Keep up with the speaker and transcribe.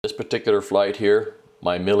This particular flight here,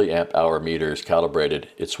 my milliamp hour meter is calibrated.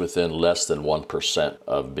 It's within less than 1%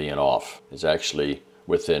 of being off. It's actually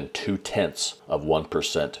within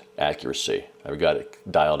 0.2% accuracy. I've got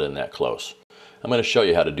it dialed in that close. I'm going to show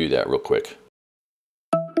you how to do that real quick.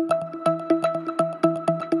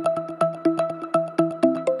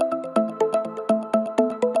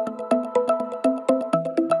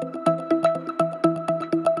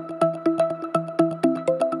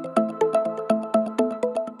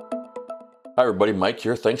 Hi everybody, Mike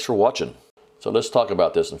here. Thanks for watching. So let's talk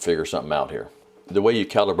about this and figure something out here. The way you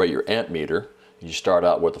calibrate your amp meter, you start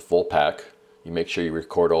out with a full pack. You make sure you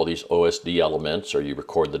record all these OSD elements, or you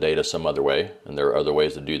record the data some other way. And there are other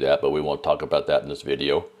ways to do that, but we won't talk about that in this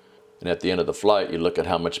video. And at the end of the flight, you look at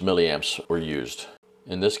how much milliamps were used.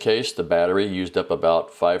 In this case, the battery used up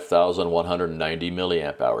about 5,190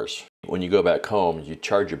 milliamp hours. When you go back home, you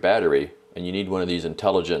charge your battery, and you need one of these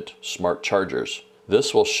intelligent smart chargers.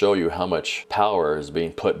 This will show you how much power is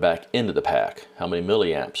being put back into the pack, how many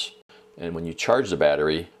milliamps. And when you charge the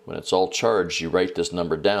battery, when it's all charged, you write this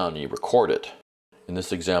number down and you record it. In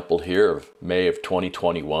this example here of May of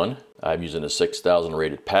 2021, I'm using a 6,000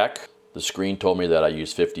 rated pack. The screen told me that I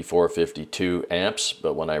used 5452 amps,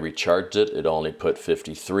 but when I recharged it, it only put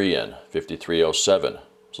 53 in, 5307.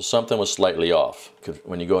 So something was slightly off.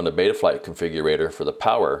 When you go into Betaflight configurator for the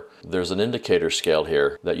power, there's an indicator scale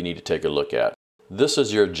here that you need to take a look at. This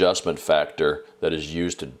is your adjustment factor that is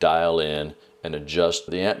used to dial in and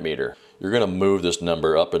adjust the amp meter. You're going to move this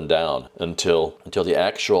number up and down until the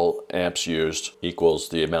actual amps used equals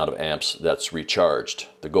the amount of amps that's recharged.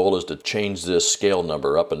 The goal is to change this scale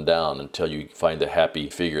number up and down until you find the happy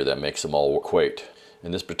figure that makes them all equate.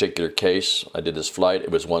 In this particular case, I did this flight,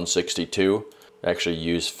 it was 162. I actually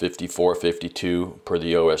used 5452 per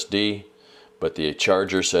the OSD, but the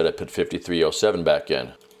charger said I put 5307 back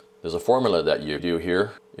in. There's a formula that you do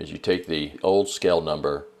here, is you take the old scale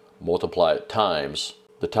number, multiply it times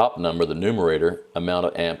the top number, the numerator, amount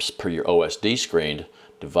of amps per your OSD screen,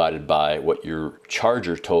 divided by what your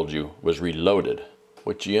charger told you was reloaded.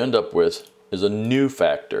 What you end up with is a new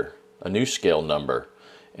factor, a new scale number,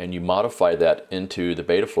 and you modify that into the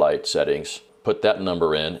Betaflight settings, put that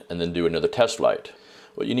number in, and then do another test flight.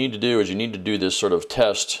 What you need to do is you need to do this sort of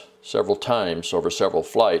test several times over several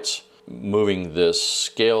flights, moving this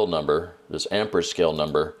scale number, this amperage scale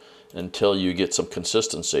number, until you get some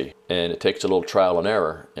consistency. And it takes a little trial and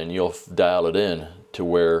error, and you'll dial it in to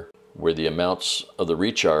where the amounts of the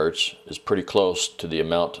recharge is pretty close to the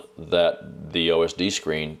amount that the OSD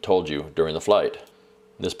screen told you during the flight.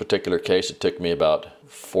 In this particular case, it took me about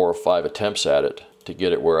 4 or 5 attempts at it to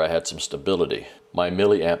get it where I had some stability. My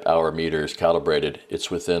milliamp hour meter is calibrated. It's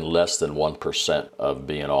within less than 1% of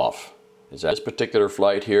being off. This particular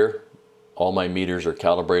flight here, all my meters are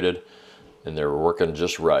calibrated and they're working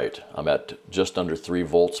just right. I'm at just under 3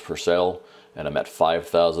 volts per cell and I'm at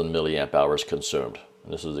 5,000 milliamp hours consumed.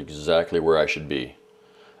 And this is exactly where I should be.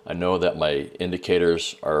 I know that my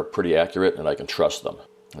indicators are pretty accurate and I can trust them.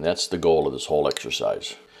 And that's the goal of this whole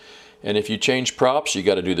exercise. And if you change props, you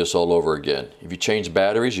got to do this all over again. If you change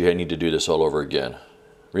batteries, you need to do this all over again.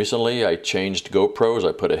 Recently I changed GoPros.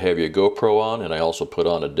 I put a heavier GoPro on, and I also put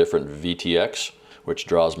on a different VTX, which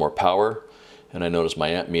draws more power. And I noticed my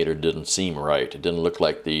amp meter didn't seem right. It didn't look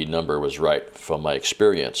like the number was right from my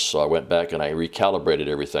experience. So I went back and I recalibrated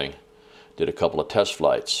everything. Did a couple of test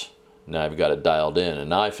flights. Now I've got it dialed in, and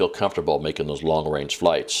now I feel comfortable making those long range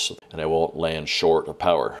flights, and I won't land short of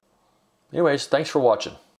power. Anyways, thanks for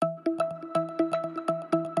watching.